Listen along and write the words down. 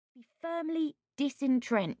be firmly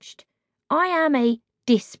disentrenched. I am a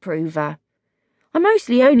disprover. I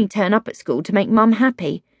mostly only turn up at school to make Mum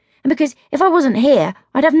happy, and because if I wasn't here,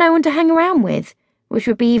 I'd have no one to hang around with, which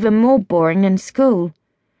would be even more boring than school.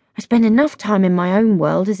 I spend enough time in my own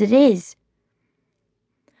world as it is.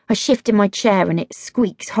 I shift in my chair and it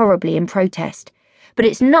squeaks horribly in protest, but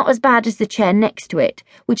it's not as bad as the chair next to it,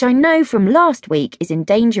 which I know from last week is in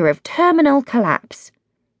danger of terminal collapse.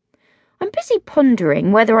 I'm busy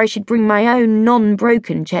pondering whether I should bring my own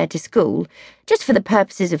non-broken chair to school, just for the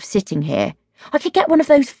purposes of sitting here. I could get one of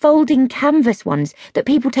those folding canvas ones that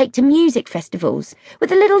people take to music festivals,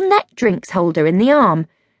 with a little net drinks holder in the arm,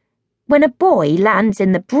 when a boy lands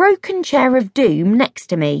in the broken chair of doom next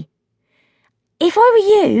to me. If I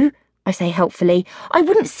were you, I say helpfully, I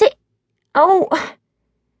wouldn't sit... Oh...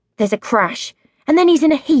 There's a crash, and then he's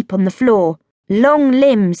in a heap on the floor, long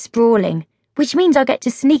limbs sprawling, which means I get to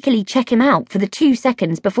sneakily check him out for the 2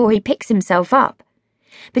 seconds before he picks himself up.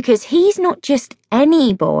 Because he's not just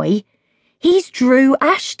any boy, he's Drew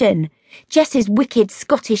Ashton, Jess's wicked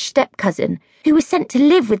Scottish step-cousin, who was sent to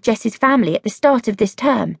live with Jess's family at the start of this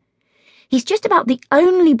term. He's just about the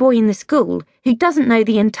only boy in the school who doesn't know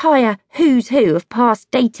the entire who's who of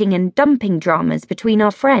past dating and dumping dramas between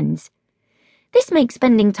our friends. This makes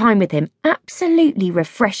spending time with him absolutely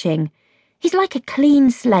refreshing. He's like a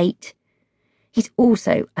clean slate. He's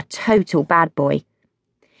also a total bad boy.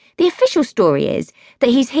 The official story is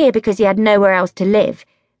that he's here because he had nowhere else to live.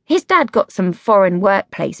 His dad got some foreign work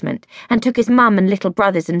placement and took his mum and little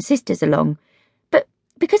brothers and sisters along. But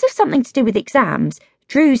because of something to do with exams,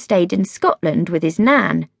 Drew stayed in Scotland with his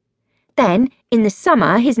nan. Then, in the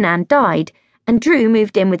summer, his nan died, and Drew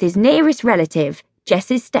moved in with his nearest relative,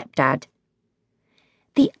 Jess's stepdad.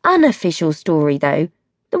 The unofficial story, though,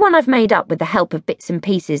 the one I've made up with the help of bits and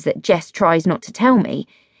pieces that Jess tries not to tell me,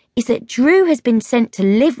 is that Drew has been sent to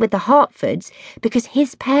live with the Hartfords because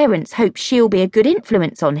his parents hope she'll be a good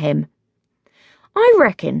influence on him. I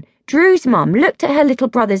reckon Drew's mum looked at her little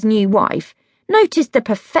brother's new wife, noticed the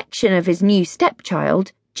perfection of his new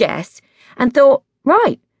stepchild, Jess, and thought,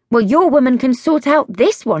 right, well, your woman can sort out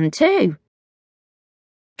this one too.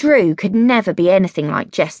 Drew could never be anything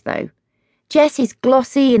like Jess, though. Jess is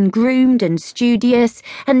glossy and groomed and studious,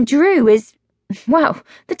 and Drew is, well,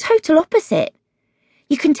 the total opposite.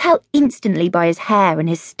 You can tell instantly by his hair and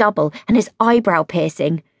his stubble and his eyebrow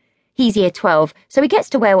piercing. He's year 12, so he gets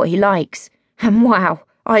to wear what he likes. And wow,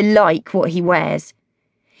 I like what he wears.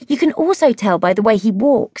 You can also tell by the way he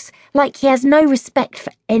walks, like he has no respect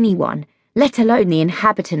for anyone, let alone the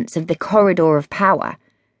inhabitants of the corridor of power.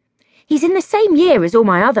 He's in the same year as all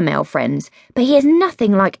my other male friends, but he is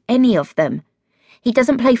nothing like any of them. He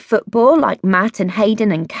doesn't play football like Matt and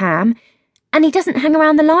Hayden and Cam, and he doesn't hang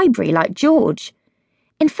around the library like George.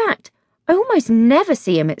 In fact, I almost never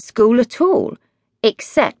see him at school at all,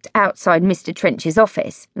 except outside Mr. Trench's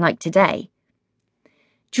office, like today.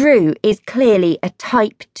 Drew is clearly a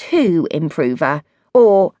Type 2 improver,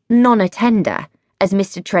 or non-attender, as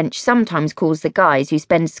Mr. Trench sometimes calls the guys who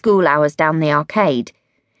spend school hours down the arcade.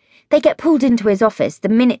 They get pulled into his office the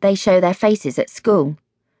minute they show their faces at school.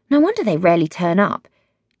 No wonder they rarely turn up.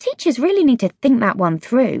 Teachers really need to think that one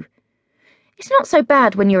through. It's not so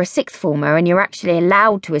bad when you're a sixth former and you're actually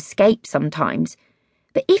allowed to escape sometimes.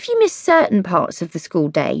 But if you miss certain parts of the school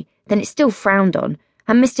day, then it's still frowned on,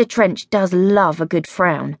 and Mr. Trench does love a good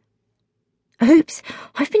frown. Oops,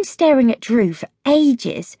 I've been staring at Drew for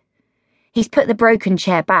ages. He's put the broken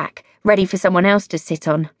chair back, ready for someone else to sit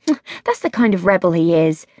on. That's the kind of rebel he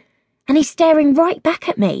is. And he's staring right back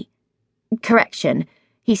at me. Correction,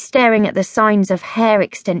 he's staring at the signs of hair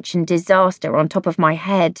extension disaster on top of my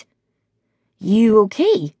head. You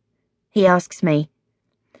okay? He asks me.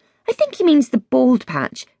 I think he means the bald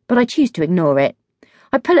patch, but I choose to ignore it.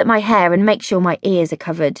 I pull at my hair and make sure my ears are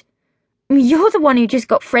covered. You're the one who just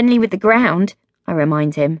got friendly with the ground, I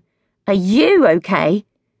remind him. Are you okay?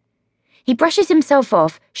 He brushes himself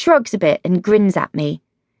off, shrugs a bit, and grins at me.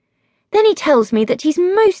 Then he tells me that he's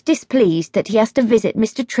most displeased that he has to visit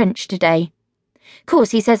Mr. Trench today. Of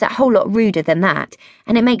course, he says a whole lot ruder than that,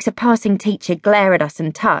 and it makes a passing teacher glare at us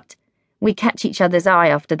and tut. We catch each other's eye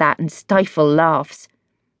after that and stifle laughs.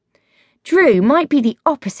 Drew might be the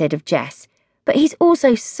opposite of Jess, but he's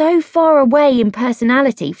also so far away in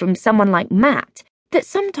personality from someone like Matt that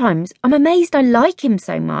sometimes I'm amazed I like him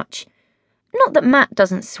so much. Not that Matt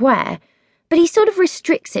doesn't swear, but he sort of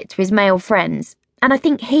restricts it to his male friends, and I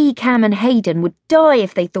think he, Cam and Hayden would die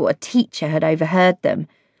if they thought a teacher had overheard them.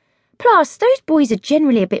 Plus, those boys are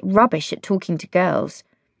generally a bit rubbish at talking to girls.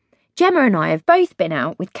 Gemma and I have both been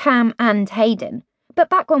out with Cam and Hayden, but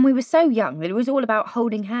back when we were so young it was all about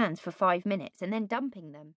holding hands for 5 minutes and then dumping them.